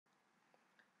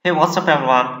Hey, what's up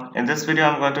everyone? In this video,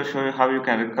 I'm going to show you how you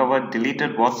can recover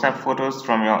deleted WhatsApp photos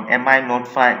from your Mi Note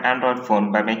 5 Android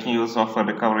phone by making use of a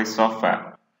recovery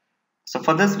software. So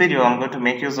for this video, I'm going to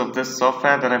make use of this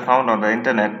software that I found on the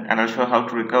internet and I'll show how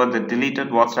to recover the deleted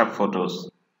WhatsApp photos.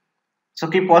 So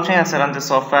keep watching as I run the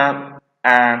software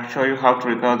and show you how to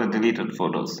recover the deleted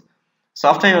photos. So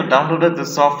after you've downloaded the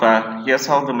software, here's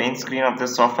how the main screen of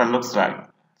this software looks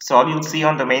like. So all you'll see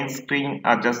on the main screen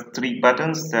are just three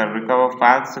buttons. They're recover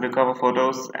files, recover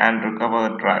photos, and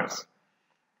recover drives.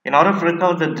 In order to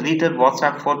recover the deleted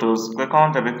WhatsApp photos, click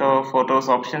on the recover photos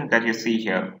option that you see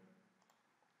here.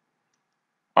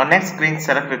 On next screen,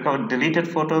 select recover deleted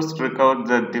photos to recover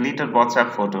the deleted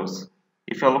WhatsApp photos.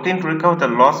 If you're looking to recover the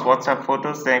lost WhatsApp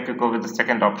photos, then you can go with the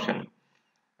second option.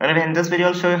 Anyway, in this video,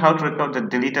 I'll show you how to recover the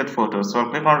deleted photos. So I'll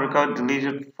click on recover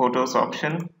deleted photos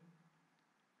option.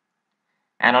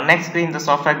 And on next screen, the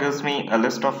software gives me a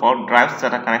list of all drives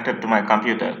that are connected to my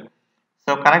computer.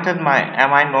 So I've connected my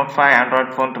Mi Note 5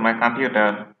 Android phone to my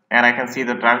computer and I can see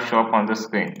the drive show up on the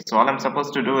screen. So all I'm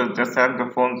supposed to do is just select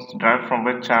the phone's drive from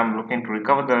which I'm looking to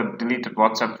recover the deleted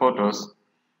WhatsApp photos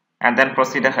and then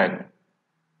proceed ahead.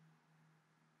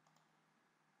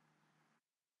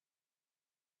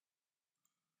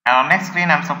 And on next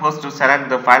screen, I'm supposed to select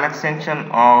the file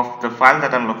extension of the file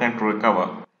that I'm looking to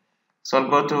recover. So I'll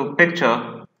go to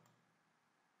Picture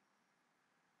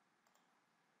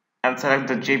and select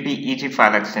the JPEG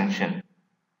file extension.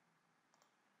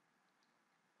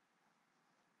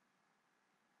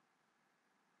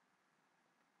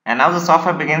 And now the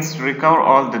software begins to recover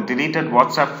all the deleted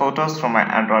WhatsApp photos from my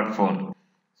Android phone.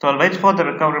 So I'll wait for the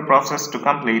recovery process to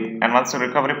complete, and once the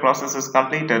recovery process is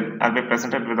completed, I'll be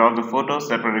presented with all the photos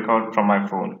that were recovered from my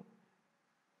phone.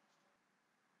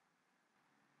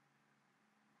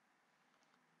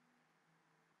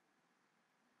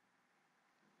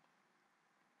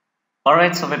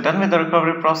 Alright, so we're done with the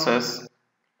recovery process,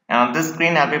 and on this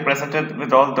screen I'll be presented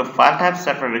with all the file types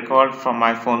that were recovered from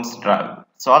my phone's drive.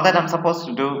 So all that I'm supposed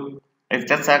to do is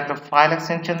just select the file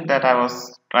extension that I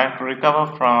was trying to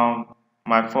recover from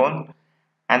my phone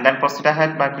and then proceed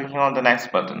ahead by clicking on the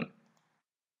next button.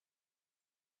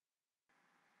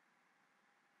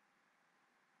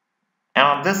 And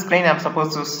on this screen, I'm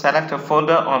supposed to select a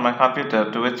folder on my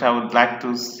computer to which I would like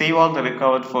to save all the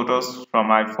recovered photos from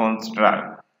my phone's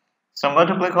drive. So I'm going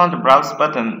to click on the browse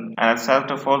button and I'll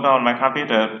select a folder on my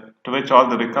computer to which all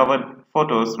the recovered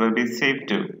photos will be saved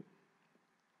to.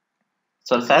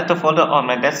 So I'll select a folder on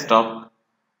my desktop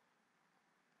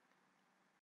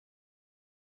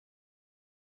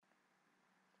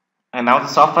and now the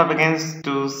software begins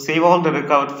to save all the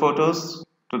recovered photos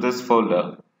to this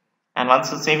folder. And once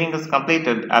the saving is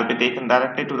completed, I'll be taken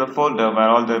directly to the folder where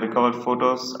all the recovered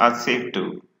photos are saved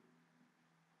to.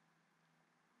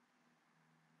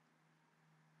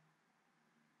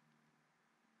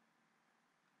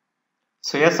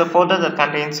 So here's a folder that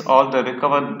contains all the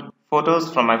recovered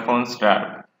photos from my phone's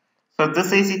drive. So this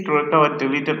is easy to recover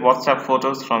deleted WhatsApp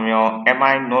photos from your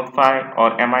Mi Note 5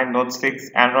 or Mi Note 6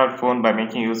 Android phone by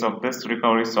making use of this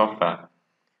recovery software.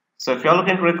 So if you're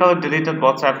looking to recover deleted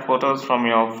WhatsApp photos from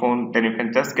your phone, then you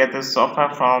can just get this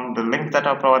software from the link that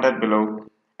I provided below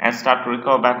and start to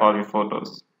recover back all your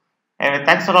photos. Anyway,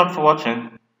 thanks a lot for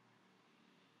watching.